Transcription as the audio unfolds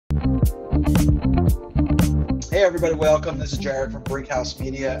Hey everybody, welcome. This is Jared from Brickhouse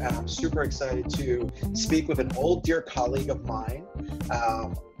Media, and I'm super excited to speak with an old dear colleague of mine,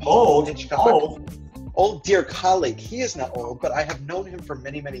 Paul Hitchcock. Old dear colleague. He is not old, but I have known him for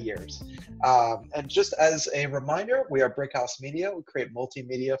many, many years. And just as a reminder, we are Brickhouse Media. We create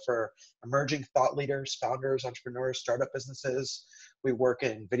multimedia for emerging thought leaders, founders, entrepreneurs, startup businesses. We work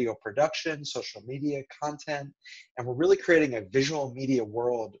in video production, social media, content, and we're really creating a visual media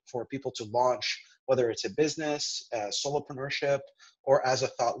world for people to launch, whether it's a business, solopreneurship, or as a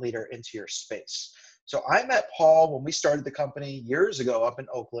thought leader into your space. So I met Paul when we started the company years ago up in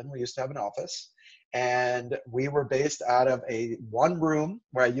Oakland. We used to have an office, and we were based out of one room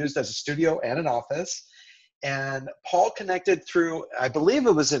where I used as a studio and an office. And Paul connected through, I believe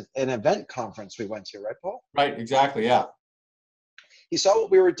it was an event conference we went to, right, Paul? Right, exactly, yeah. He saw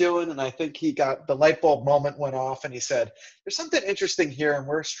what we were doing, and I think he got the light bulb moment went off, and he said, there's something interesting here, and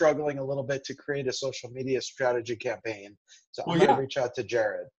we're struggling a little bit to create a social media strategy campaign. So I'm going to reach out to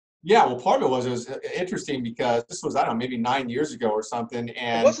Jared. Yeah, well, part of it was interesting because this was, I don't know, maybe 9 years ago or something.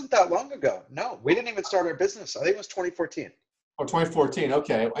 And it wasn't that long ago. No, we didn't even start our business. I think it was 2014. Oh, 2014,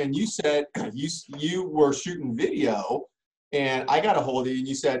 okay. And you said you were shooting video, and I got a hold of you, and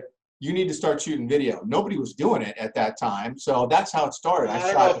you said, you need to start shooting video. Nobody was doing it at that time, so that's how it started. I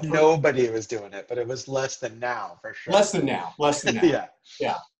don't know if nobody was doing it, but it was less than now, for sure. Less than now.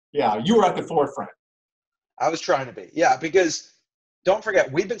 Yeah. You were at the forefront. I was trying to be, yeah, because don't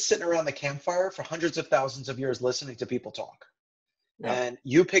forget, we've been sitting around the campfire for hundreds of thousands of years listening to people talk. Yeah. And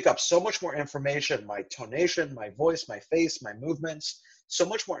you pick up so much more information, my tonation, my voice, my face, my movements, so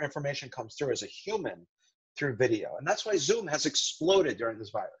much more information comes through as a human through video. And that's why Zoom has exploded during this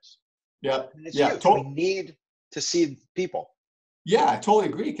virus. Yeah, and it's huge. We need to see people. Yeah, I totally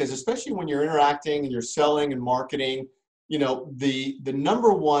agree, because especially when you're interacting and you're selling and marketing, you know, the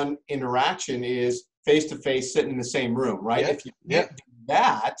number one interaction is face-to-face, sitting in the same room, right? Yeah. If you can't do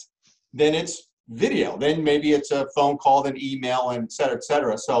that, then it's video. Then maybe it's a phone call, then email, and et cetera, et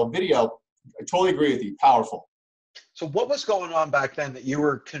cetera. So video, I totally agree with you, powerful. So what was going on back then that you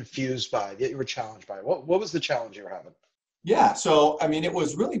were confused by, that you were challenged by? What was the challenge you were having? Yeah, so I mean, it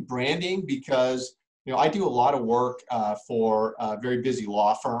was really branding because, you know, I do a lot of work for a very busy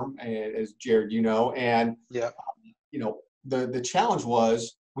law firm, as Jared, you know, and you know, the challenge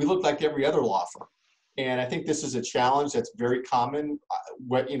was we looked like every other law firm, and I think this is a challenge that's very common.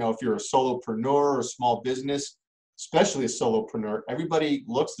 You know, if you're a solopreneur or a small business, especially a solopreneur, everybody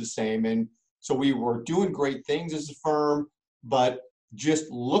looks the same, and so we were doing great things as a firm, but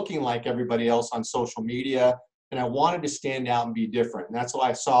just looking like everybody else on social media. And I wanted to stand out and be different. And that's why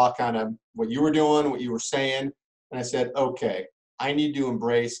I saw kind of what you were doing, what you were saying. And I said, okay, I need to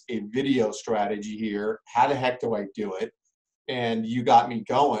embrace a video strategy here. How the heck do I do it? And you got me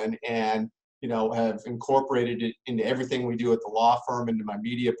going, and, you know, have incorporated it into everything we do at the law firm, into my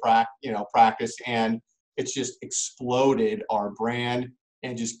media practice. And it's just exploded our brand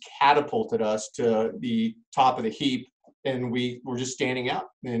and just catapulted us to the top of the heap. And we were just standing out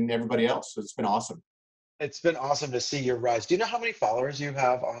than everybody else. So it's been awesome. It's been awesome to see your rise. Do you know how many followers you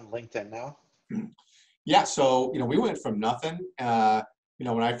have on LinkedIn now? Yeah, so, you know, we went from nothing, you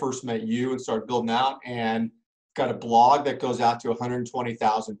know, when I first met you and started building out, and got a blog that goes out to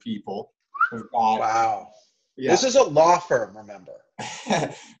 120,000 people. Wow. Yeah. This is a law firm, remember?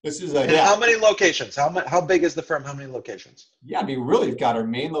 This is How many locations? How big is the firm? How many locations? Yeah, I mean, really, we've got our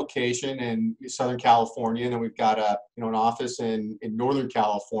main location in Southern California, and then we've got an office in Northern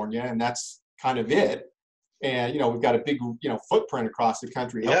California, and that's kind of it. And, you know, we've got a big, you know, footprint across the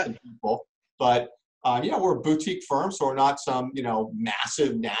country helping people. But, you know, we're a boutique firm, so we're not some, you know,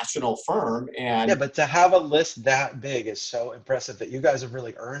 massive national firm. And yeah, but to have a list that big is so impressive that you guys have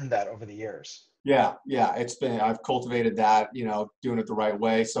really earned that over the years. Yeah, I've cultivated that, you know, doing it the right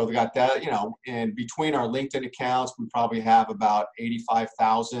way. So we got that, you know, and between our LinkedIn accounts, we probably have about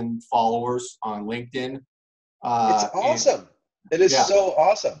 85,000 followers on LinkedIn. It's awesome. It is so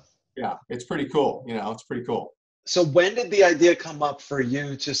awesome. Yeah, it's pretty cool. You know, it's pretty cool. So when did the idea come up for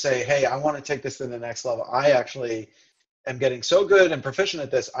you to say, hey, I want to take this to the next level? I actually am getting so good and proficient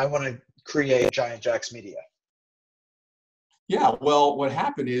at this. I want to create Giant Jaxx Media. Yeah, well, what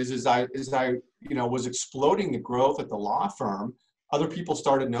happened is I, you know, was exploding the growth at the law firm. Other people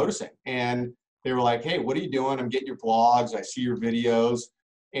started noticing, and they were like, hey, what are you doing? I'm getting your blogs. I see your videos.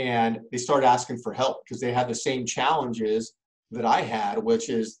 And they started asking for help because they had the same challenges that I had, which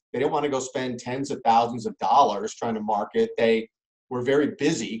is they didn't want to go spend tens of thousands of dollars trying to market. They were very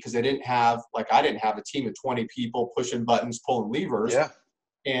busy because they didn't have, like I didn't have a team of 20 people pushing buttons, pulling levers. Yeah.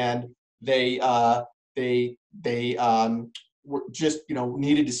 And they were just, you know,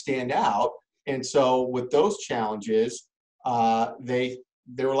 needed to stand out. And so with those challenges,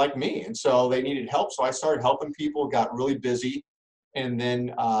 they were like me, and so they needed help. So I started helping people, got really busy, and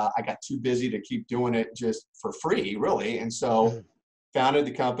then I got too busy to keep doing it just for free, really. And so founded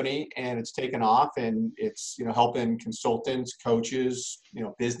the company, and it's taken off, and it's, you know, helping consultants, coaches, you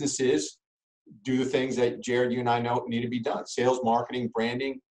know, businesses do the things that Jared, you and I know need to be done: sales, marketing,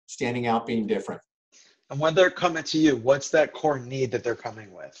 branding, standing out, being different. And when they're coming to you, what's that core need that they're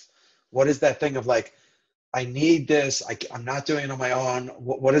coming with? What is that thing of like, I need this, I'm not doing it on my own?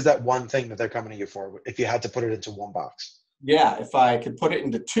 What is that one thing that they're coming to you for, if you had to put it into one box? Yeah, if I could put it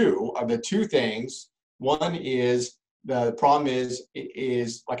into two, of the two things, one is the problem is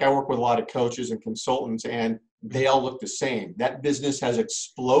like I work with a lot of coaches and consultants, and they all look the same. That business has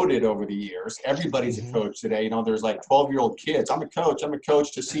exploded over the years. Everybody's a coach today. You know, there's like 12-year-old kids. I'm a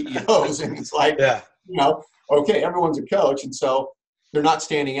coach to CEOs. And it's like, Yeah. you know, okay, everyone's a coach. And so they're not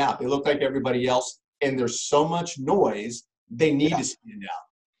standing out. They look like everybody else. And there's so much noise, they need to stand out.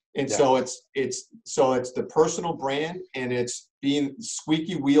 And so it's the personal brand, and it's being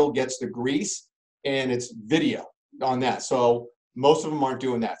squeaky wheel gets the grease, and it's video on that. So most of them aren't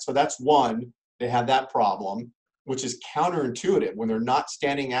doing that. So that's one, they have that problem, which is counterintuitive. When they're not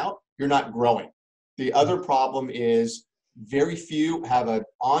standing out, you're not growing. The other problem is very few have an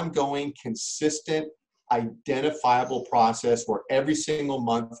ongoing, consistent, identifiable process where every single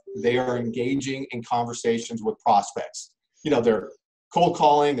month they are engaging in conversations with prospects. You know, they're cold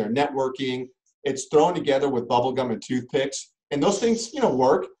calling, they're networking. It's thrown together with bubblegum and toothpicks. And those things, you know,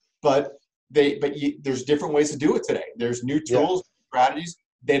 work, but there's different ways to do it today. There's new tools, strategies.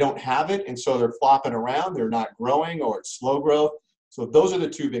 They don't have it, and so they're flopping around. They're not growing, or it's slow growth. So those are the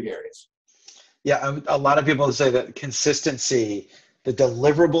two big areas. Yeah, a lot of people say that consistency, the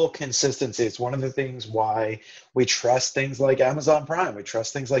deliverable consistency, is one of the things why we trust things like Amazon Prime. We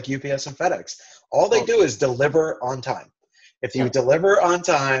trust things like UPS and FedEx. All they do is deliver on time. If you deliver on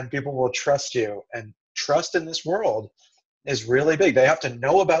time, people will trust you. And trust in this world is really big. They have to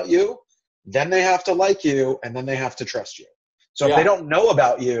know about you, then they have to like you, and then they have to trust you. So if they don't know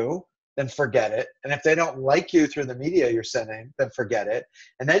about you, then forget it. And if they don't like you through the media you're sending, then forget it.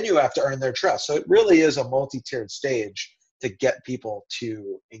 And then you have to earn their trust. So it really is a multi-tiered stage to get people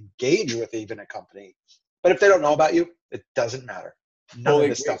to engage with even a company. But if they don't know about you, it doesn't matter. None of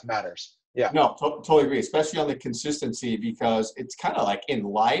this stuff matters. Yeah. No, totally agree, especially on the consistency, because it's kind of like in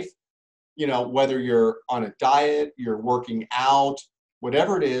life, you know, whether you're on a diet, you're working out,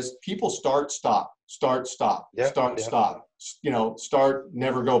 whatever it is, people start, stop, stop, you know, start,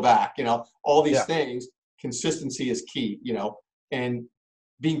 never go back, you know, all these things. Consistency is key, you know, and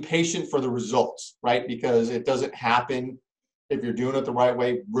being patient for the results, right? Because it doesn't happen if you're doing it the right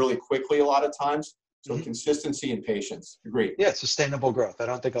way really quickly a lot of times. So consistency and patience. Agreed. Yeah, sustainable growth. I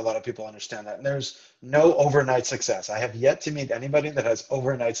don't think a lot of people understand that. And there's no overnight success. I have yet to meet anybody that has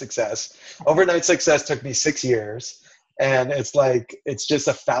overnight success. Overnight success took me 6 years. And it's like, it's just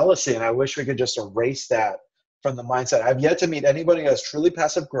a fallacy. And I wish we could just erase that from the mindset. I've yet to meet anybody who has truly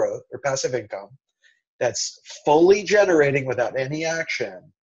passive growth or passive income that's fully generating without any action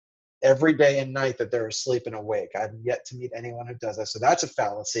every day and night that they're asleep and awake. I've yet to meet anyone who does that. So that's a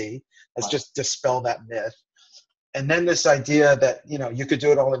fallacy. Let's just dispel that myth. And then this idea that, you know, you could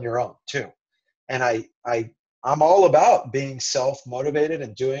do it all on your own too. And I'm all about being self-motivated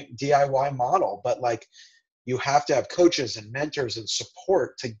and doing DIY model, but like, you have to have coaches and mentors and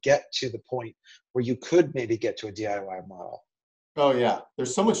support to get to the point where you could maybe get to a DIY model. Oh yeah.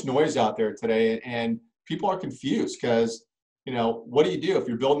 There's so much noise out there today, and people are confused because, you know, what do you do if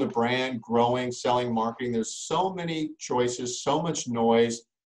you're building a brand, growing, selling, marketing? There's so many choices, so much noise.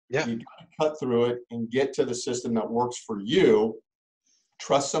 Yeah. You got to cut through it and get to the system that works for you.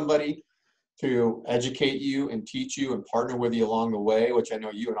 Trust somebody to educate you and teach you and partner with you along the way, which I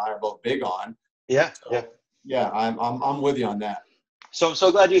know you and I are both big on. Yeah. I'm with you on that. So I'm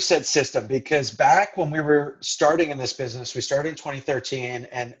so glad you said system, because back when we were starting in this business, we started in 2013,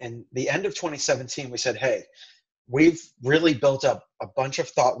 and in the end of 2017, we said, hey, we've really built up a bunch of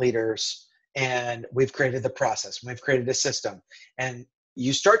thought leaders, and we've created the process. We've created a system. And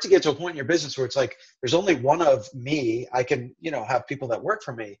you start to get to a point in your business where it's like, there's only one of me. I can, you know, have people that work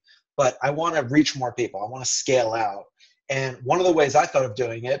for me, but I want to reach more people. I want to scale out. And one of the ways I thought of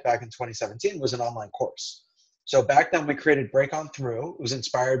doing it back in 2017 was an online course. So back then we created Break On Through. It was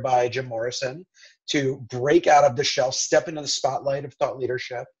inspired by Jim Morrison to break out of the shelf, step into the spotlight of thought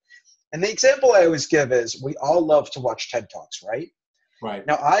leadership. And the example I always give is, we all love to watch TED Talks, right? Right.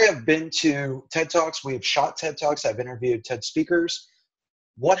 Now, I have been to TED Talks. We've shot TED Talks. I've interviewed TED speakers.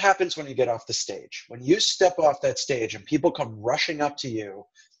 What happens when you get off the stage? When you step off that stage and people come rushing up to you,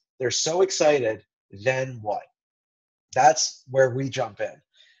 They're so excited. Then what? That's where we jump in.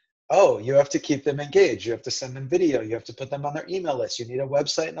 Oh, you have to keep them engaged. You have to send them video. You have to put them on their email list. You need a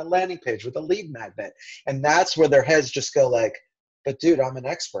website and a landing page with a lead magnet. And that's where their heads just go like, but dude, I'm an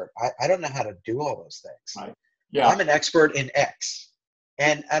expert. I don't know how to do all those things. Right. Yeah. I'm an expert in X.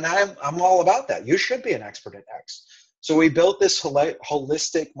 And I'm all about that. You should be an expert in X. So we built this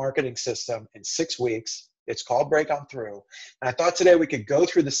holistic marketing system in 6 weeks. It's called Break On Through. And I thought today we could go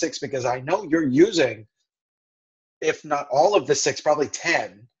through the 6 because I know you're using, if not all of the 6, probably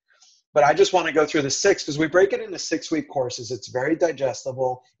 10. But I just want to go through the 6 because we break it into 6-week courses. It's very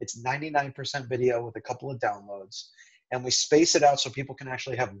digestible. It's 99% video with a couple of downloads. And we space it out so people can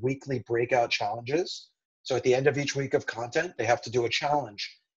actually have weekly breakout challenges. So at the end of each week of content, they have to do a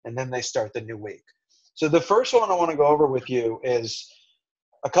challenge, and then they start the new week. So the first one I want to go over with you is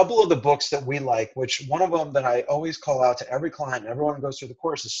a couple of the books that we like, which one of them that I always call out to every client, everyone who goes through the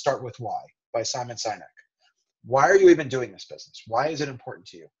course, is Start With Why by Simon Sinek. Why are you even doing this business? Why is it important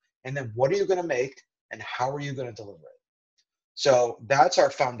to you? And then what are you going to make, and how are you going to deliver it? So that's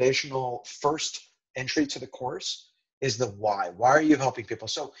our foundational first entry to the course, is the why. Why are you helping people?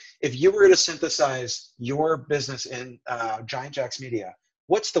 So if you were to synthesize your business in Giant Jaxx Media,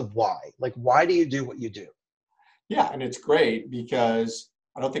 what's the why? Like, why do you do what you do? Yeah, and it's great because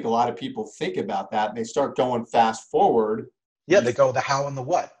I don't think a lot of people think about that. They start going fast forward. Yeah, they go the how and the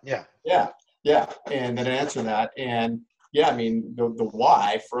what. Yeah. Yeah, and then answer that. And yeah, I mean, the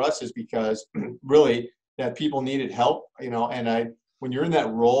why for us is because really that people needed help, and when you're in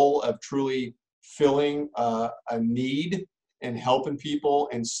that role of truly filling a need and helping people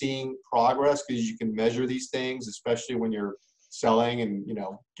and seeing progress, because you can measure these things, especially when you're selling and,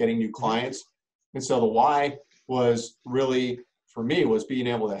 getting new clients. And so the why was really, for me, was being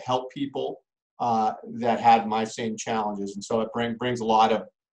able to help people that had my same challenges. And so it brings a lot of,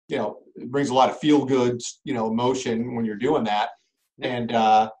 it brings a lot of feel good, emotion when you're doing that, and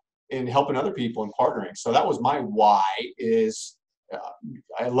helping other people and partnering. So that was my why. Is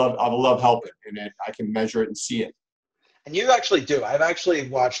I love helping, and I can measure it and see it. And you actually do. I've actually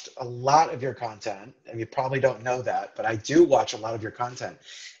watched a lot of your content, and you probably don't know that, but I do watch a lot of your content,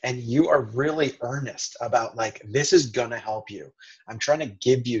 and you are really earnest about like, this is going to help you. I'm trying to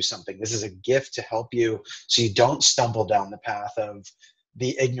give you something. This is a gift to help you so you don't stumble down the path of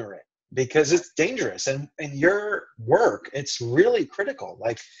the ignorant, because it's dangerous. And in your work, it's really critical.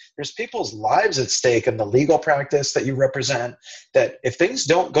 Like, there's people's lives at stake in the legal practice that you represent, that if things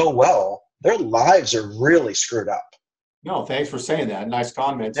don't go well, their lives are really screwed up. No, thanks for saying that. Nice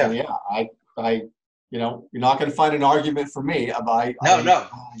comments. Yeah. And yeah, I you're not going to find an argument for me. I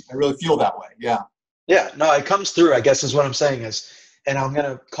really feel that way. Yeah. Yeah. No, it comes through, I guess, is what I'm saying is, and I'm going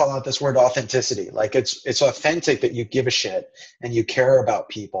to call out this word authenticity. Like, it's authentic that you give a shit and you care about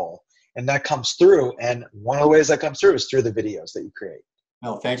people, and that comes through. And one of the ways that comes through is through the videos that you create.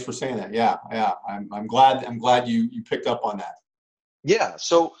 No, thanks for saying that. Yeah. I'm glad you picked up on that. Yeah.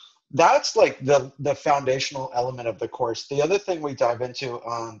 So that's like the foundational element of the course. The other thing we dive into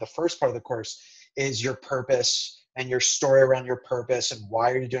on the first part of the course is your purpose and your story around your purpose and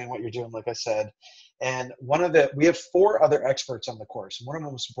why are you doing what you're doing, like I said. And we have 4 other experts on the course. One of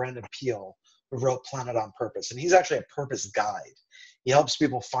them was Brandon Peele, who wrote Planet on Purpose. And he's actually a purpose guide. He helps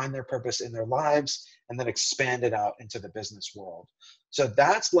people find their purpose in their lives and then expand it out into the business world. So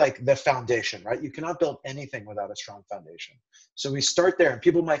that's like the foundation, right? You cannot build anything without a strong foundation. So we start there, and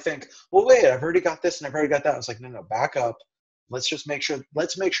people might think, well, wait, I've already got this and I've already got that. I was like, no, back up. Let's make sure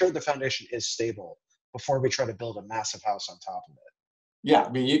the foundation is stable before we try to build a massive house on top of it. Yeah,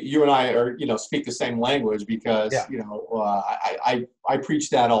 I mean, you and I are, speak the same language because, I preach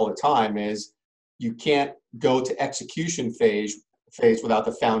that all the time. Is you can't go to execution phase without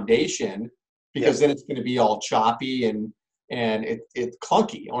the foundation, because then it's going to be all choppy and it's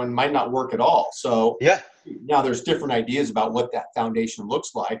clunky, or it might not work at all. So now there's different ideas about what that foundation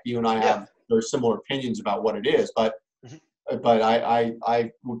looks like. You and I have very similar opinions about what it is, but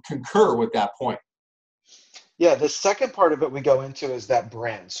I would concur with that point. Yeah, the second part of it we go into is that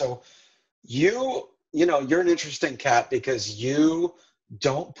brand. So you're an interesting cat because you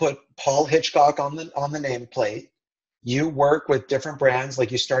don't put Paul Hitchcock on the nameplate. You work with different brands,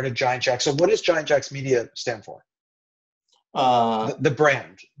 like you started Giant Jaxx. So what does Giant Jaxx Media stand for? The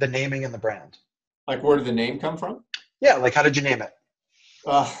brand, the naming and the brand. Like, where did the name come from? Yeah, like, how did you name it?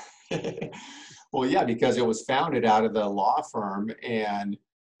 Well, yeah, because it was founded out of the law firm, and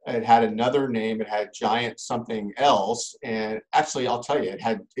it had another name. It had Giant something else, and actually, I'll tell you,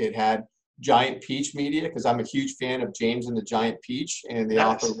 it had Giant Peach Media, because I'm a huge fan of James and the Giant Peach and the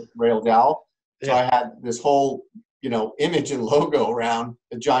author Rael Dow. So I had this whole image and logo around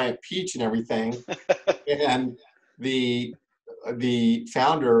a giant peach and everything. And the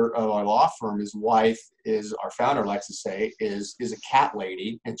founder of our law firm, his wife is, our founder likes to say, is a cat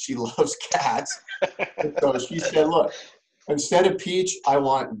lady, and she loves cats. And so she said, look, instead of peach, I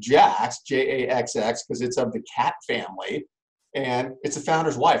want Jaxx, Jaxx, because it's of the cat family, and it's the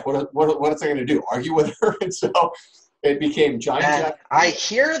founder's wife. What is I going to do? Argue with her? And so it became Giant Jaxx. I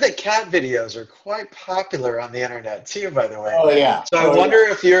hear that cat videos are quite popular on the internet too, by the way. Oh yeah. So I wonder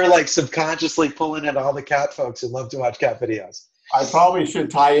if you're like subconsciously pulling in all the cat folks who love to watch cat videos. I probably should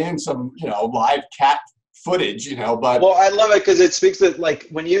tie in some, live cat footage, but. Well, I love it because it speaks to, like,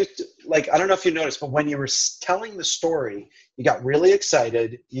 when you, like, I don't know if you noticed, but when you were telling the story, you got really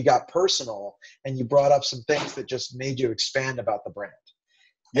excited, you got personal, and you brought up some things that just made you expand about the brand.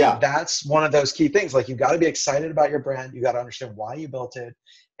 Yeah. And that's one of those key things. Like, you got to be excited about your brand. You got to understand why you built it,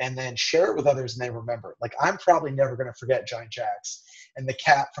 and then share it with others and they remember. Like, I'm probably never going to forget Giant Jaxx and the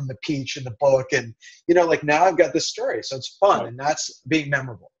cat from the peach in the book. And, like, now I've got this story. So it's fun. Right. And that's being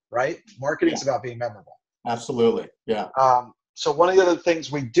memorable, right? Marketing's about being memorable. Absolutely. Yeah. So one of the other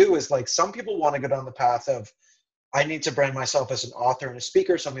things we do is, like, some people want to go down the path of, I need to brand myself as an author and a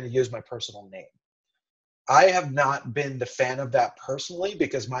speaker, so I'm going to use my personal name. I have not been the fan of that personally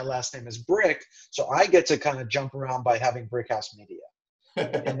because my last name is Brick, so I get to kind of jump around by having Brickhouse Media.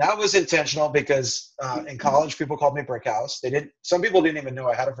 And that was intentional because in college people called me Brickhouse. Some people didn't even know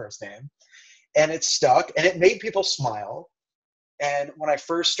I had a first name, and it stuck and it made people smile. And when I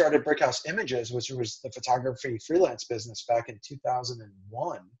first started Brickhouse Images, which was the photography freelance business back in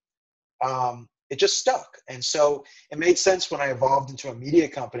 2001, it just stuck. And so it made sense when I evolved into a media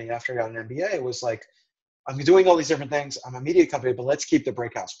company after I got an MBA. It was like, I'm doing all these different things. I'm a media company, but let's keep the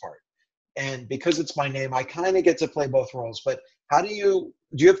Brickhouse part. And because it's my name, I kind of get to play both roles. But do you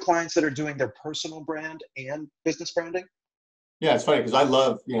have clients that are doing their personal brand and business branding? Yeah, it's funny because I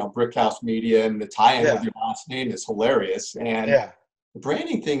love, Brickhouse Media, and the tie-in with your last name is hilarious. And the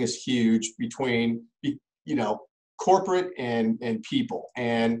branding thing is huge between, corporate and people.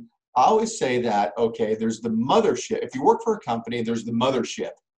 And I always say that, okay, there's the mothership. If you work for a company, there's the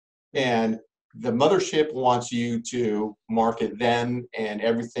mothership. And the mothership wants you to market them and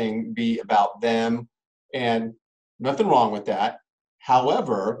everything be about them. And nothing wrong with that.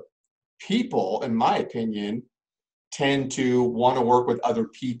 However, people, in my opinion, tend to want to work with other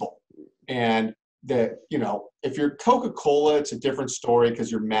people. And that, if you're Coca-Cola, it's a different story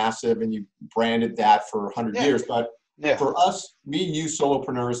because you're massive and you branded that for 100 years. But for us, me, you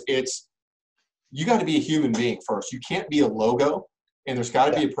solopreneurs, you got to be a human being first. You can't be a logo, and there's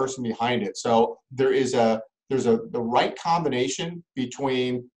got to be a person behind it. So there's the right combination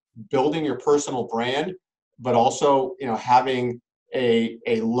between building your personal brand, but also, having a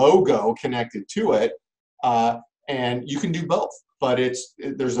logo connected to it. And you can do both, but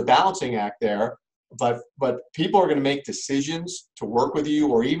there's a balancing act there. But people are going to make decisions to work with you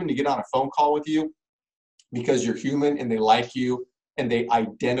or even to get on a phone call with you because you're human and they like you and they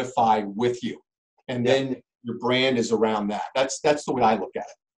identify with you. And then your brand is around that. That's the way I look at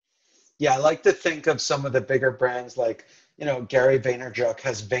it. Yeah, I like to think of some of the bigger brands like, Gary Vaynerchuk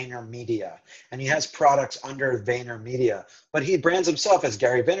has VaynerMedia, and he has products under VaynerMedia, but he brands himself as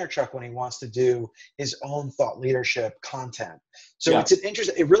Gary Vaynerchuk when he wants to do his own thought leadership content. So it's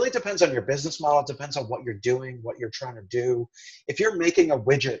it really depends on your business model. It depends on what you're doing, what you're trying to do. If you're making a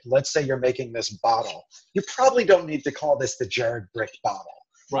widget, let's say you're making this bottle, you probably don't need to call this the Jared Brick bottle.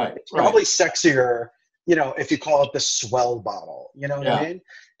 Right. It's probably sexier, if you call it the swell bottle, what I mean?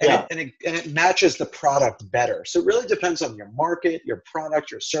 And it matches the product better. So it really depends on your market, your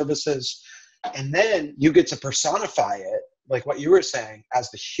product, your services. And then you get to personify it, like what you were saying, as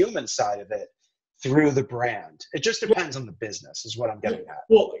the human side of it through the brand. It just depends on the business is what I'm getting at.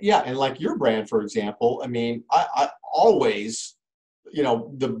 Well, and like your brand, for example, I mean, I always,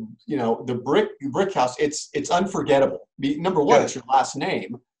 the Brick House, it's unforgettable. Number one, it's your last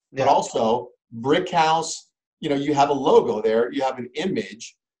name, but also Brick House, you have a logo there, you have an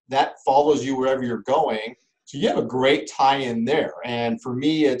image that follows you wherever you're going. So you have a great tie-in there. And for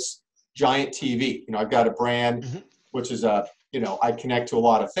me, it's Giant TV. I've got a brand, which is I connect to a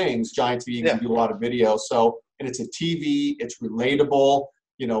lot of things. Giant TV can do a lot of video. So, and it's a TV, it's relatable.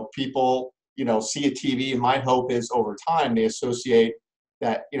 People, see a TV, and my hope is over time, they associate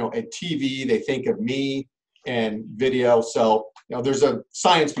that, a TV, they think of me and video. So, there's a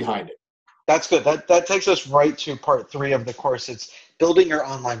science behind it. That's good. That takes us right to part 3 of the course. It's building your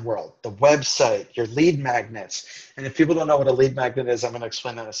online world, the website, your lead magnets. And if people don't know what a lead magnet is, I'm going to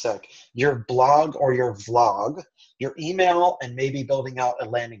explain that in a sec. Your blog or your vlog, your email, and maybe building out a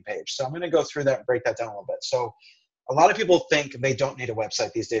landing page. So I'm going to go through that and break that down a little bit. So A lot of people think they don't need a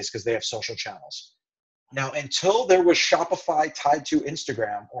website these days because they have social channels. Now, until there was Shopify tied to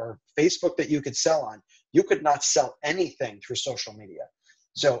Instagram or Facebook that you could sell on, you could not sell anything through social media.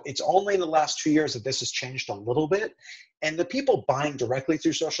 So it's only in the last 2 years that this has changed a little bit. And the people buying directly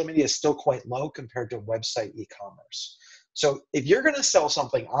through social media is still quite low compared to website e-commerce. So if you're going to sell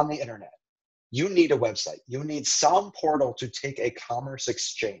something on the internet, you need a website. You need some portal to take a commerce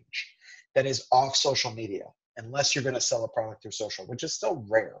exchange that is off social media, unless you're going to sell a product through social, which is still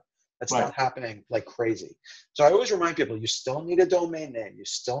rare. That's not happening like crazy. So I always remind people, you still need a domain name. You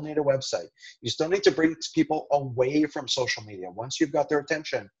still need a website. You still need to bring people away from social media. Once you've got their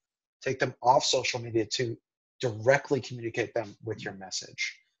attention, take them off social media to directly communicate them with your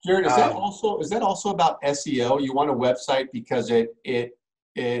message. Jared, is that also about SEO? You want a website because it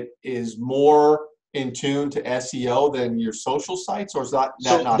is more in tune to SEO than your social sites, or is that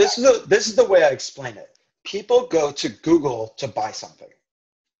not? This is the way I explain it. People go to Google to buy something.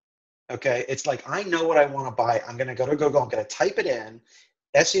 Okay, it's like, I know what I want to buy. I'm going to go to Google. I'm going to type it in.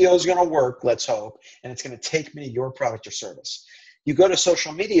 SEO is going to work, let's hope, and it's going to take me to your product or service. You go to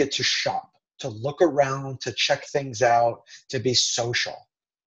social media to shop, to look around, to check things out, to be social.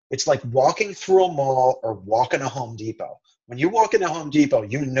 It's like walking through a mall or walking a Home Depot. When you walk into Home Depot,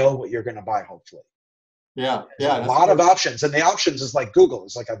 you know what you're going to buy, hopefully. Yeah. A lot of options, and the options is like Google.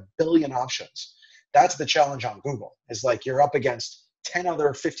 It's like a billion options. That's the challenge on Google. Is like you're up against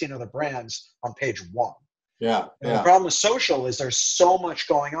 15 other brands on page one. Yeah. The problem with social is there's so much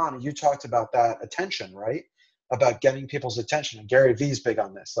going on. And you talked about that attention, right? About getting people's attention. And Gary Vee's big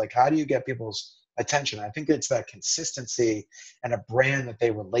on this. Like, how do you get people's attention? I think it's that consistency and a brand that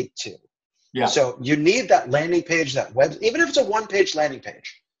they relate to. Yeah. So you need that landing page, that web, even if it's a one-page landing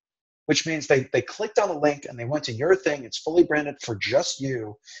page, which means they clicked on a link and they went to your thing. It's fully branded for just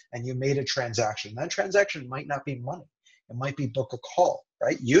you, and you made a transaction. That transaction might not be money. It might be book a call,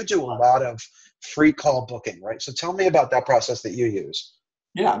 right? You do a lot of free call booking, right? So tell me about that process that you use.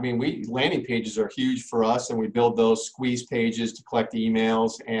 Yeah, I mean, landing pages are huge for us, and we build those squeeze pages to collect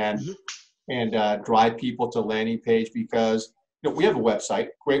emails and drive people to landing page, because we have a website,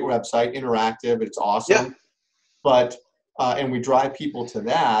 great website, interactive, it's awesome. Yeah. But and we drive people to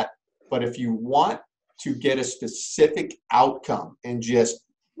that. But if you want to get a specific outcome and just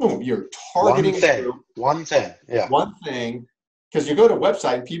boom, you're targeting one thing, because you go to a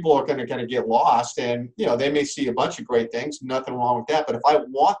website and people are going to kind of get lost, and they may see a bunch of great things, nothing wrong with that. But if I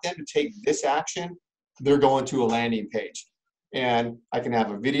want them to take this action, they're going to a landing page, and I can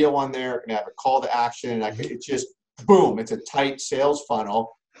have a video on there, I can have a call to action, and it's just boom, it's a tight sales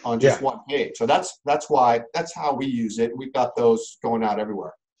funnel on just one page. So that's how we use it. We've got those going out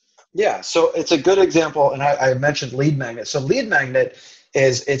everywhere. Yeah, so it's a good example, and I mentioned lead magnet. So lead magnet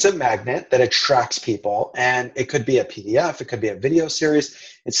it's a magnet that attracts people, and it could be a PDF, it could be a video series.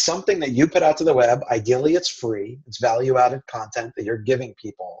 It's something that you put out to the web. Ideally, it's free. It's value-added content that you're giving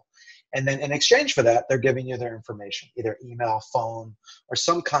people. And then in exchange for that, they're giving you their information, either email, phone, or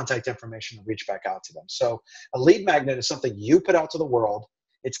some contact information to reach back out to them. So a lead magnet is something you put out to the world.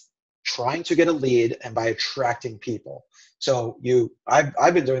 It's trying to get a lead, and by attracting people. So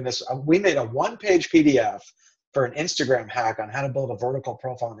I've been doing this. We made a one-page PDF for an Instagram hack on how to build a vertical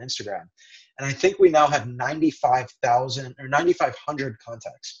profile on Instagram. And I think we now have 95,000 or 9,500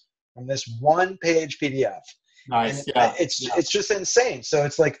 contacts from this one-page PDF. Nice. And it's just insane. So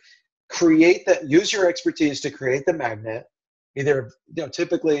it's like, use your expertise to create the magnet. Either,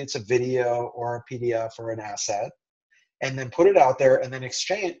 typically it's a video or a PDF or an asset, and then put it out there, and then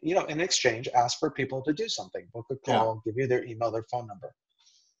in exchange, ask for people to do something, book a call, give you their email, their phone number.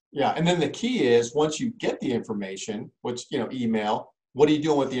 Yeah, and then the key is, once you get the information, which, email, what are you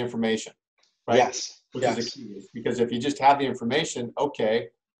doing with the information, right? Yes. Which is the key. Because if you just have the information, okay,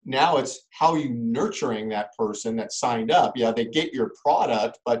 now it's how are you nurturing that person that signed up? Yeah, they get your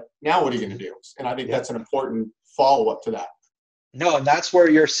product, but now what are you going to do? And I think that's an important follow-up to that. No, and that's where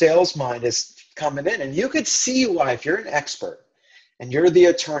your sales mind is coming in. And you could see why, if you're an expert and you're the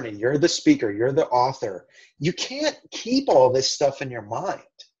attorney, you're the speaker, you're the author, you can't keep all this stuff in your mind.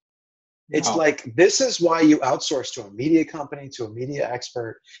 It's like, this is why you outsource to a media company, to a media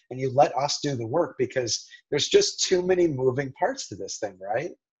expert, and you let us do the work, because there's just too many moving parts to this thing,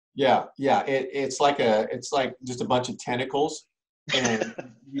 right? Yeah. It's like just a bunch of tentacles, and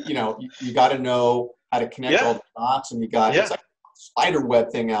you got to know how to connect all the dots, and it's like a spider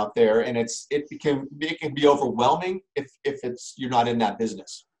web thing out there, and it can be overwhelming if you're not in that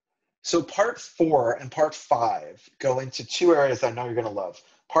business. So part 4 and part 5 go into two areas I know you're going to love.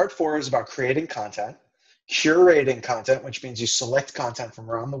 Part 4 is about creating content, curating content, which means you select content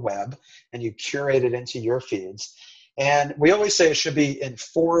from around the web and you curate it into your feeds. And we always say it should be in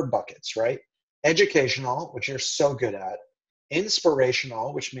 4 buckets, right? Educational, which you're so good at,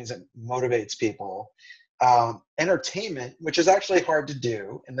 inspirational, which means it motivates people, entertainment, which is actually hard to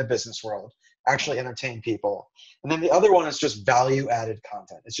do in the business world, actually entertain people. And then the other one is just value added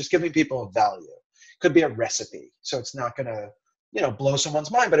content. It's just giving people a value. Could be a recipe. So it's not going to, blow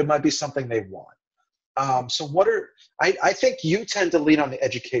someone's mind, but it might be something they want. So I think you tend to lean on the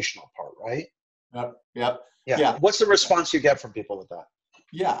educational part, right? Yep. Yeah. What's the response you get from people with that?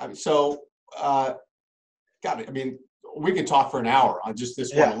 Yeah. So, God, I mean, we could talk for an hour on just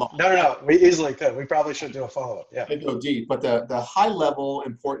this one alone. No. We easily could. We probably should do a follow-up. Yeah. They go deep. But the high level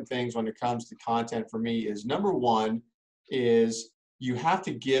important things when it comes to content for me is, number one is you have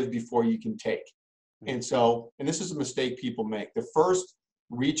to give before you can take. And so, and this is a mistake people make. The first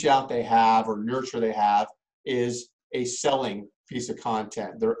reach out they have or nurture they have is a selling piece of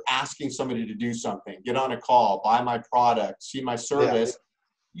content. They're asking somebody to do something, get on a call, buy my product, see my service.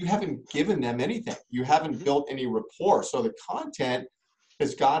 You haven't given them anything. You haven't built any rapport. So the content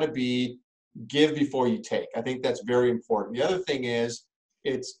has got to be give before you take. I think that's very important. The other thing is,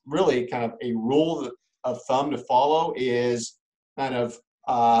 it's really kind of a rule of thumb to follow is kind of,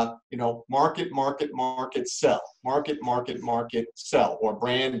 market, sell, market, sell, or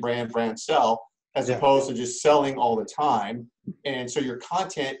brand, sell, as opposed to just selling all the time. And so your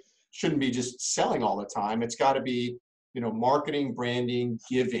content shouldn't be just selling all the time. It's got to be, marketing, branding,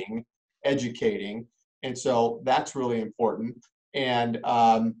 giving, educating. And so that's really important. And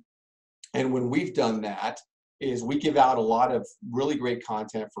when we've done that is we give out a lot of really great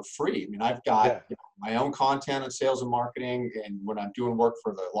content for free. I mean, I've got my own content on sales and marketing. And when I'm doing work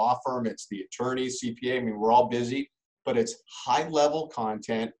for the law firm, it's the attorney, CPA. I mean, we're all busy, but it's high level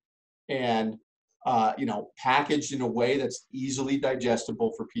content and, packaged in a way that's easily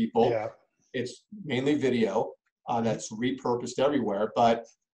digestible for people. Yeah. It's mainly video. That's repurposed everywhere. But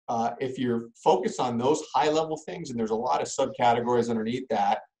if you're focused on those high level things, and there's a lot of subcategories underneath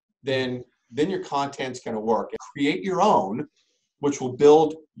that, then your content's going to work. Create your own, which will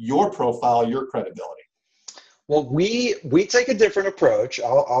build your profile, your credibility. Well, we take a different approach.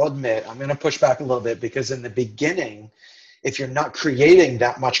 I'll admit, I'm going to push back a little bit, because in the beginning, if you're not creating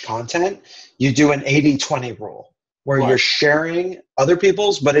that much content, you do an 80-20 rule where you're sharing other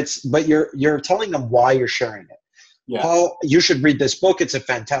people's, but you're telling them why you're sharing it. Yeah. Paul, you should read this book. It's a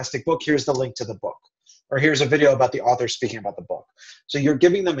fantastic book. Here's the link to the book. Or here's a video about the author speaking about the book. So you're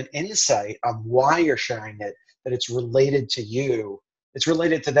giving them an insight on why you're sharing it, that it's related to you. It's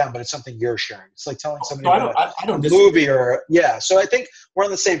related to them, but it's something you're sharing. It's like telling somebody about a movie or, So I think we're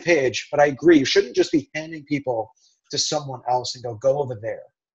on the same page, but I agree. You shouldn't just be handing people to someone else and go over there.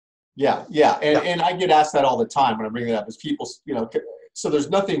 Yeah. And I get asked that all the time when I bring it up, is people, so there's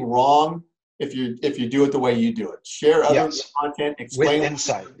nothing wrong if you do it the way you do it. Share other content, explain with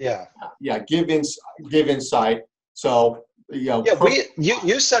insight. Give insight. So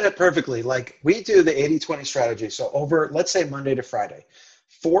you said it perfectly. Like, we do the 80-20 strategy. So over, let's say, Monday to Friday,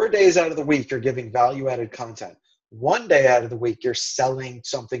 4 days out of the week, you're giving value added content. 1 day out of the week, you're selling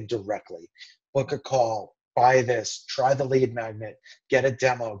something directly. Book a call, buy this, try the lead magnet, get a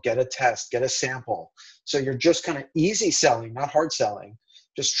demo, get a test, get a sample. So you're just kind of easy selling, not hard selling.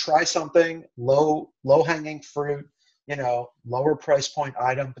 Just try something, low hanging fruit, lower price point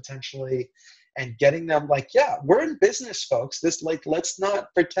item potentially, and getting them like, we're in business, folks. Let's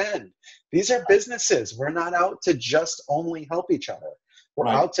not pretend. These are businesses. We're not out to just only help each other. We're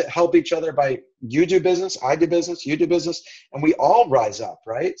out to help each other by, you do business, I do business, you do business, and we all rise up,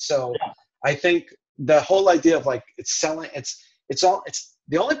 right? So I think the whole idea of it's selling, it's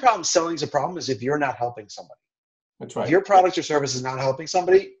the only problem selling is a problem is if you're not helping somebody. That's right. If your product or service is not helping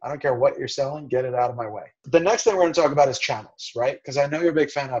somebody, I don't care what you're selling, get it out of my way. The next thing we're going to talk about is channels, right? Because I know you're a big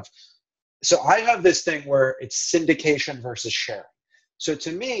fan of. So I have this thing where it's syndication versus sharing. So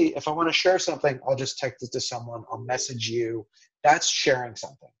to me, if I want to share something, I'll just text it to someone, I'll message you. That's sharing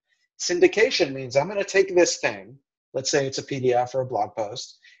something. Syndication means I'm going to take this thing, let's say it's a PDF or a blog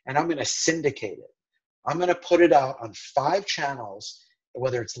post, and I'm going to syndicate it. I'm going to put it out on 5 channels,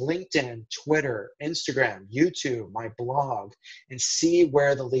 whether it's LinkedIn, Twitter, Instagram, YouTube, my blog, and see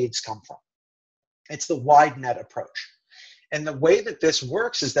where the leads come from. It's the wide net approach. And the way that this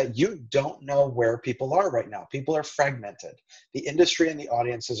works is that you don't know where people are right now. People are fragmented. The industry and the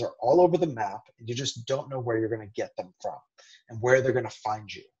audiences are all over the map, and you just don't know where you're going to get them from and where they're going to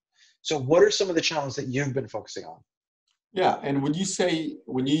find you. So what are some of the challenges that you've been focusing on? Yeah, and when you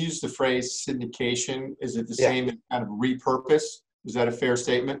use the phrase syndication, is it the same as kind of repurpose? Is that a fair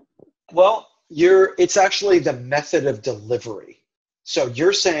statement? Well, it's actually the method of delivery. So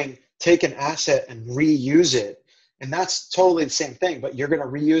you're saying take an asset and reuse it And that's totally the same thing, but you're going to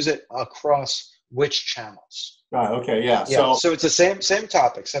reuse it across which channels. Okay. Yeah. Yeah. So it's the same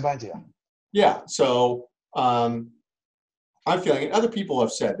topic, same idea. Yeah. So I'm feeling, and other people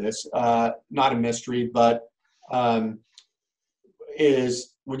have said this, not a mystery, but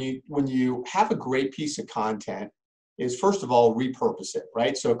is when you have a great piece of content, is first of all repurpose it,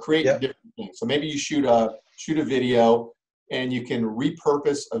 right? So create different things. So maybe you shoot a video, and you can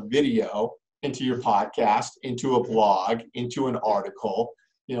repurpose a video into your podcast, into a blog, into an article,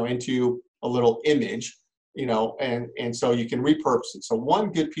 into a little image, and so you can repurpose it. So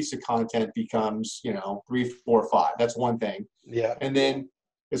one good piece of content becomes, 3, 4, 5. That's one thing. Yeah. And then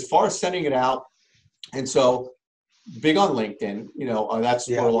as far as sending it out, and so big on LinkedIn, that's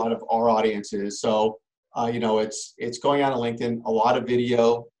where a lot of our audience is. So, it's going on LinkedIn, a lot of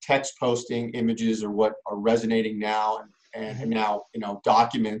video, text posting, images are what are resonating now. And now,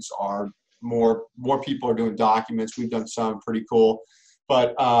 documents are more people are doing documents. We've done some pretty cool,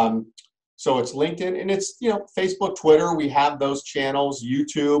 but, so it's LinkedIn, and it's, Facebook, Twitter. We have those channels.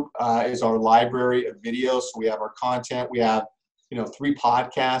 YouTube is our library of videos. So we have our content. We have, 3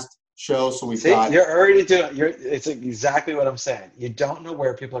 podcast shows. So we've got. You're already doing. It's exactly what I'm saying. You don't know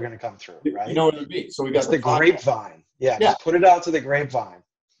where people are going to come through, right? You know what I mean. So we got the grapevine. Yeah. Just put it out to the grapevine.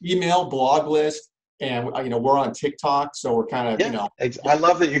 Email, blog list, and we're on TikTok, so we're kind of I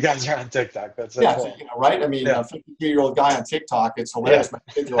love that you guys are on TikTok. That's so cool. So, right? I mean, a 53-year-old guy on TikTok, it's hilarious. My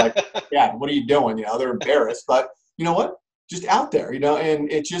kids are like, "Dad, what are you doing?" They're embarrassed, but you know what? Just out there,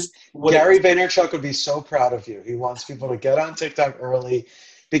 and it just. Gary Vaynerchuk would be so proud of you. He wants people to get on TikTok early,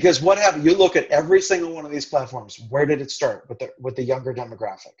 because what happened? You look at every single one of these platforms. Where did it start with the younger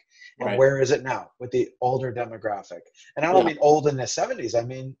demographic? And where is it now with the older demographic? And I don't mean old in the 70s. I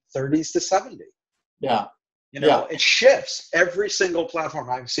mean 30s to 70. Yeah. It shifts. Every single platform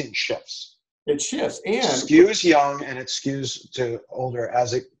I've seen shifts. It shifts. And skews young and it skews to older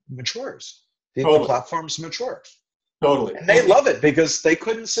as it matures. The platforms mature. Totally. And they love it because they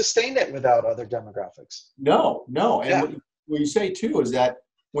couldn't sustain it without other demographics. No. And what you say too is that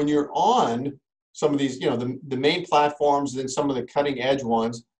when you're on some of these, the main platforms, then some of the cutting edge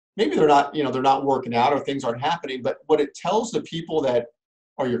ones, maybe they're not working out or things aren't happening, but what it tells the people that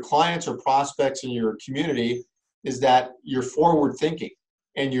are your clients or prospects in your community is that you're forward thinking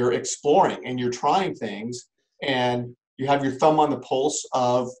and you're exploring and you're trying things and you have your thumb on the pulse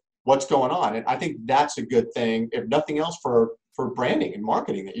of what's going on. And I think that's a good thing, if nothing else, for branding and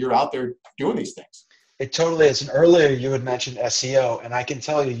marketing, that you're out there doing these things. It totally is. And earlier you had mentioned SEO, and I can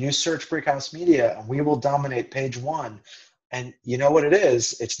tell you search Brickhouse Media and we will dominate page 1. And you know what it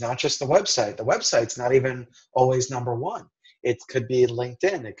is? It's not just the website. The website's not even always number 1. It could be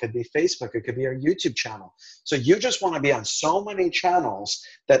LinkedIn. It could be Facebook. It could be our YouTube channel. So you just want to be on so many channels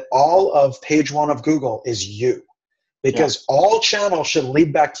that all of page 1 of Google is you, because all channels should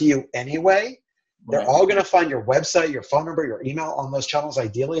lead back to you anyway. They're all going to find your website, your phone number, your email on those channels.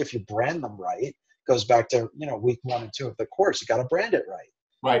 Ideally, if you brand them right, goes back to, week 1 and 2 of the course. You got to brand it right.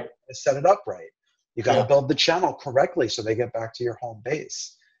 Right. Set it up right. You got to build the channel correctly so they get back to your home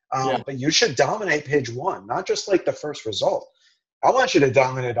base. But you should dominate page 1, not just like the first result. I want you to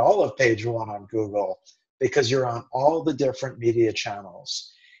dominate all of page 1 on Google, because you're on all the different media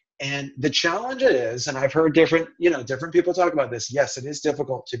channels. And the challenge is, and I've heard different people talk about this. Yes, it is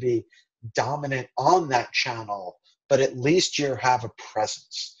difficult to be dominant on that channel, but at least you have a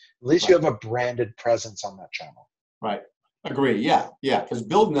presence. At least you have a branded presence on that channel. Right. Agree. Yeah. Because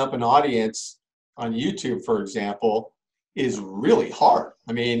building up an audience on YouTube, for example, is really hard.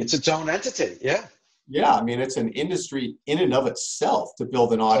 I mean, it's its own entity. Yeah. Yeah. I mean, it's an industry in and of itself to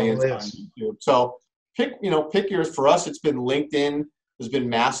build an audience on YouTube. So pick yours. For us, it's been LinkedIn has been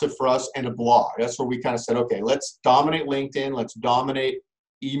massive for us, and a blog. That's where we kind of said, okay, let's dominate LinkedIn. Let's dominate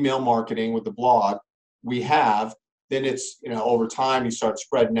email marketing with the blog. Then it's, over time you start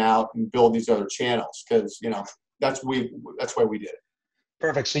spreading out and build these other channels, because, that's why we did it.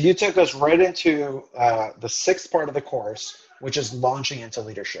 Perfect. So you took us right into the 6th part of the course, which is launching into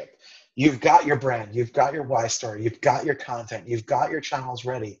leadership. You've got your brand, you've got your why story, you've got your content, you've got your channels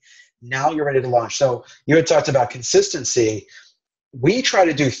ready. Now you're ready to launch. So you had talked about consistency. We try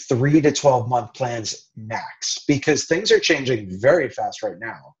to do 3 to 12 month plans max, because things are changing very fast right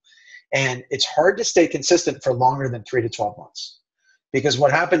now. And it's hard to stay consistent for longer than 3 to 12 months. Because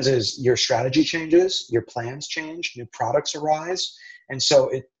what happens is your strategy changes, your plans change, new products arise. And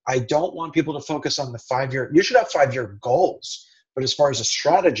so I don't want people to focus on the 5-year. You should have 5-year goals. But as far as a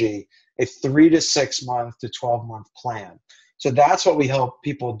strategy, a 3 to 6 month to 12 month plan. So that's what we help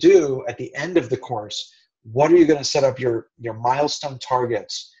people do at the end of the course. What are you going to set up your milestone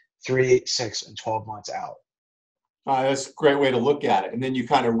targets 3, 6, and 12 months out? That's a great way to look at it. And then you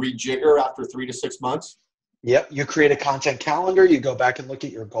kind of rejigger after 3 to 6 months. Yep. You create a content calendar. You go back and look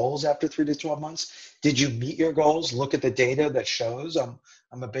at your goals after 3 to 12 months. Did you meet your goals? Look at the data that shows.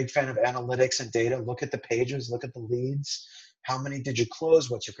 I'm a big fan of analytics and data. Look at the pages, look at the leads. How many did you close?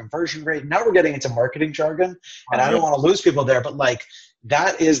 What's your conversion rate? Now we're getting into marketing jargon, and I don't want to lose people there, but like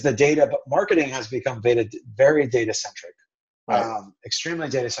that is the data. But marketing has become very data centric, extremely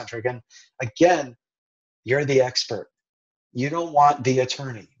data centric. And again, you're the expert. You don't want the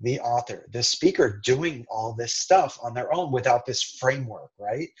attorney, the author, the speaker doing all this stuff on their own without this framework,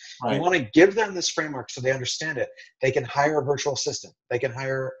 right? You want to give them this framework so they understand it. They can hire a virtual assistant. They can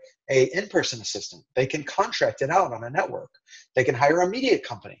hire a in-person assistant. They can contract it out on a network. They can hire a media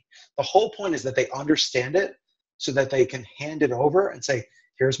company. The whole point is that they understand it so that they can hand it over and say,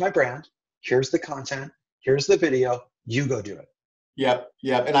 here's my brand, here's the content, here's the video, you go do it. Yep.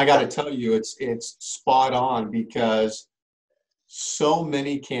 And I got to tell you, it's spot on, because so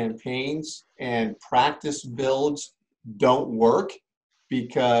many campaigns and practice builds don't work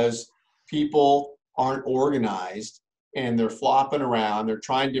because people aren't organized and they're flopping around. They're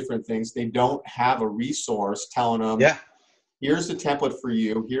trying different things. They don't have a resource telling them, here's the template for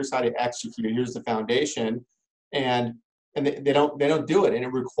you. Here's how to execute it. Here's the foundation. And they don't do it. And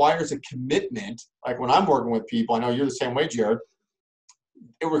it requires a commitment. Like when I'm working with people, I know you're the same way, Jared.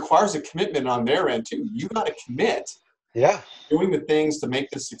 It requires a commitment on their end too. You got to commit. Doing the things to make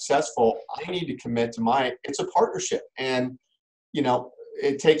this successful. I need to commit to it's a partnership, and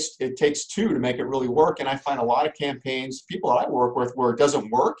it takes two to make it really work. And I find a lot of campaigns, people that I work with, where it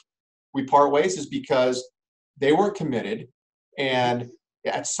doesn't work, we part ways, is because they weren't committed. And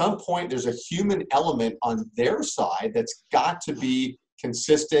at some point there's a human element on their side that's got to be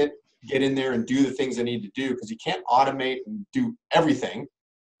consistent, get in there and do the things they need to do, because you can't automate and do everything.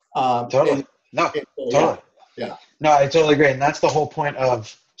 Totally. No, I totally agree. And that's the whole point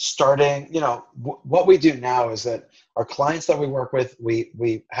of starting. What we do now is that our clients that we work with,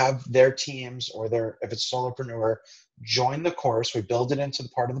 we have their teams, or if it's solopreneur, join the course. We build it into the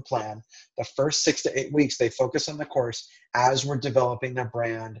part of the plan. The first 6 to 8 weeks, they focus on the course as we're developing their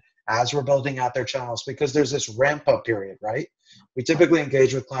brand, as we're building out their channels, because there's this ramp up period, right? We typically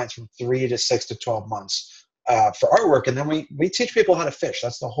engage with clients from 3 to 6 to 12 months for our work. And then we teach people how to fish.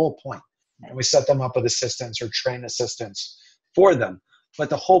 That's the whole point. And we set them up with assistants or train assistants for them.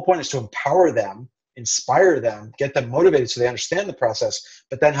 But the whole point is to empower them, inspire them, get them motivated so they understand the process,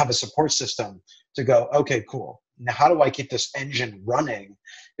 but then have a support system to go, okay, cool. Now, how do I keep this engine running?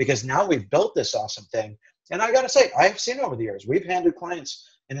 Because now we've built this awesome thing. And I got to say, I've seen over the years, we've handed clients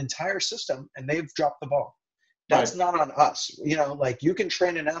an entire system and they've dropped the ball. That's not on us. Like you can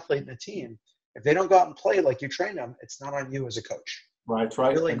train an athlete in a team. If they don't go out and play like you train them, it's not on you as a coach. Right.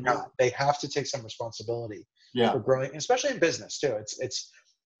 Really not. They have to take some responsibility for growing, especially in business too. It's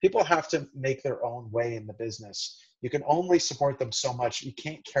people have to make their own way in the business. You can only support them so much. You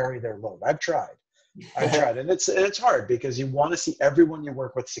can't carry their load. I've tried, and it's hard because you want to see everyone you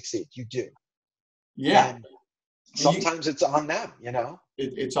work with succeed. You do. And sometimes it's on them.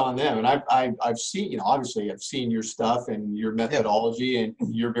 It's on them. And I've seen, obviously I've seen your stuff and your methodology, and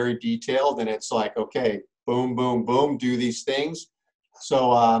you're very detailed. And it's like, okay, boom, boom, boom, do these things.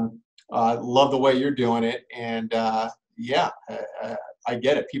 So love the way you're doing it, and I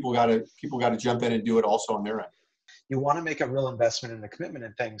get it. People got to jump in and do it also on their end. You want to make a real investment and a commitment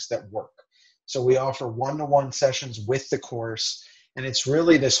in things that work. So we offer one-to-one sessions with the course, and it's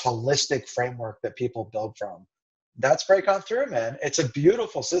really this holistic framework that people build from. That's Breakout Through, man. It's a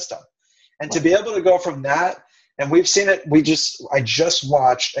beautiful system, and to be able to go from that, and we've seen it. I just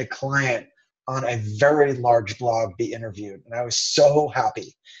watched a client on a very large blog be interviewed. And I was so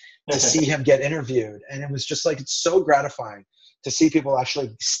happy to see him get interviewed. And it was just like, it's so gratifying to see people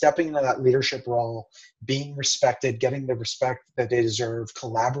actually stepping into that leadership role, being respected, getting the respect that they deserve,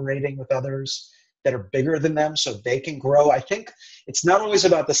 collaborating with others that are bigger than them so they can grow. I think it's not always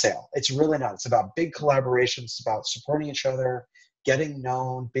about the sale. It's really not. It's about big collaborations. It's about supporting each other, getting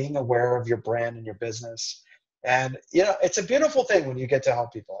known, being aware of your brand and your business. And, it's a beautiful thing when you get to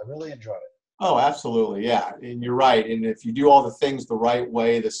help people. I really enjoy it. Oh, absolutely. Yeah. And you're right. And if you do all the things the right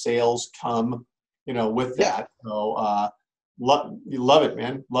way, the sales come, with that. So you love it,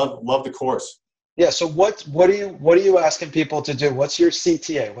 man. Love the course. Yeah. So what are you asking people to do? What's your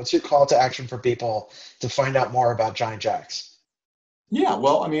CTA? What's your call to action for people to find out more about Giant Jaxx? Yeah.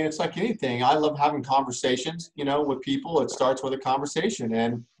 Well, I mean, it's like anything. I love having conversations, with people. It starts with a conversation.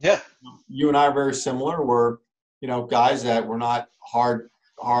 And you and I are very similar. We're, guys that we're not hard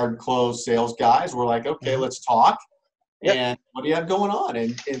closed sales guys. We're like, okay, let's talk. And what do you have going on?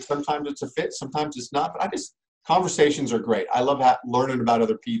 And sometimes it's a fit, sometimes it's not. But conversations are great. I love learning about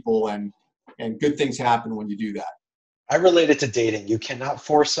other people, and good things happen when you do that. I relate it to dating. You cannot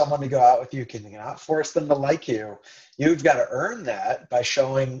force someone to go out with you. You cannot force them to like you. You've got to earn that by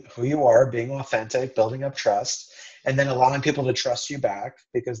showing who you are, being authentic, building up trust, and then allowing people to trust you back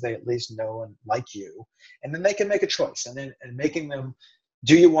because they at least know and like you. And then they can make a choice. And making them,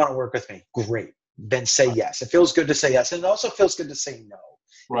 do you want to work with me? Great. Then say yes. It feels good to say yes. And it also feels good to say no.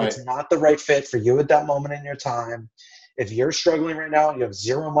 Right. If it's not the right fit for you at that moment in your time. If you're struggling right now and you have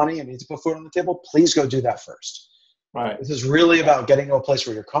zero money and need to put food on the table, please go do that first. Right. This is really about getting to a place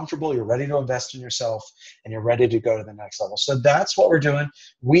where you're comfortable, you're ready to invest in yourself, and you're ready to go to the next level. So that's what we're doing.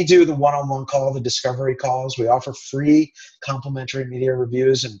 We do the one-on-one call, the discovery calls. We offer free complimentary media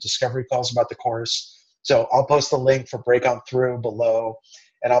reviews and discovery calls about the course. So I'll post the link for Breakout Through below,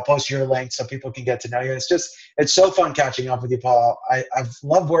 and I'll post your link so people can get to know you. It's so fun catching up with you, Paul. I've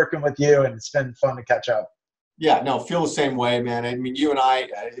loved working with you, and it's been fun to catch up. Yeah, no, feel the same way, man. I mean, you and I,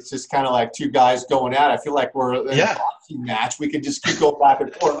 it's just kind of like two guys going at it. I feel like we're in a boxing match. We could just keep going back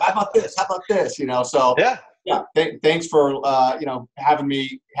and forth. How about this? How about this? You know, so yeah. Thanks for having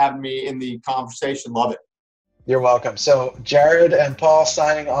me in the conversation. Love it. You're welcome. So Jared and Paul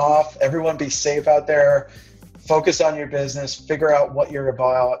signing off. Everyone be safe out there. Focus on your business. Figure out what you're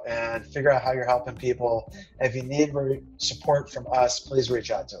about and figure out how you're helping people. If you need support from us, please reach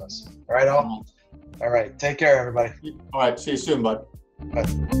out to us. All right, all? All right. Take care, everybody. All right. See you soon, bud.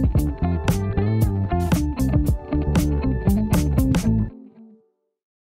 Bye.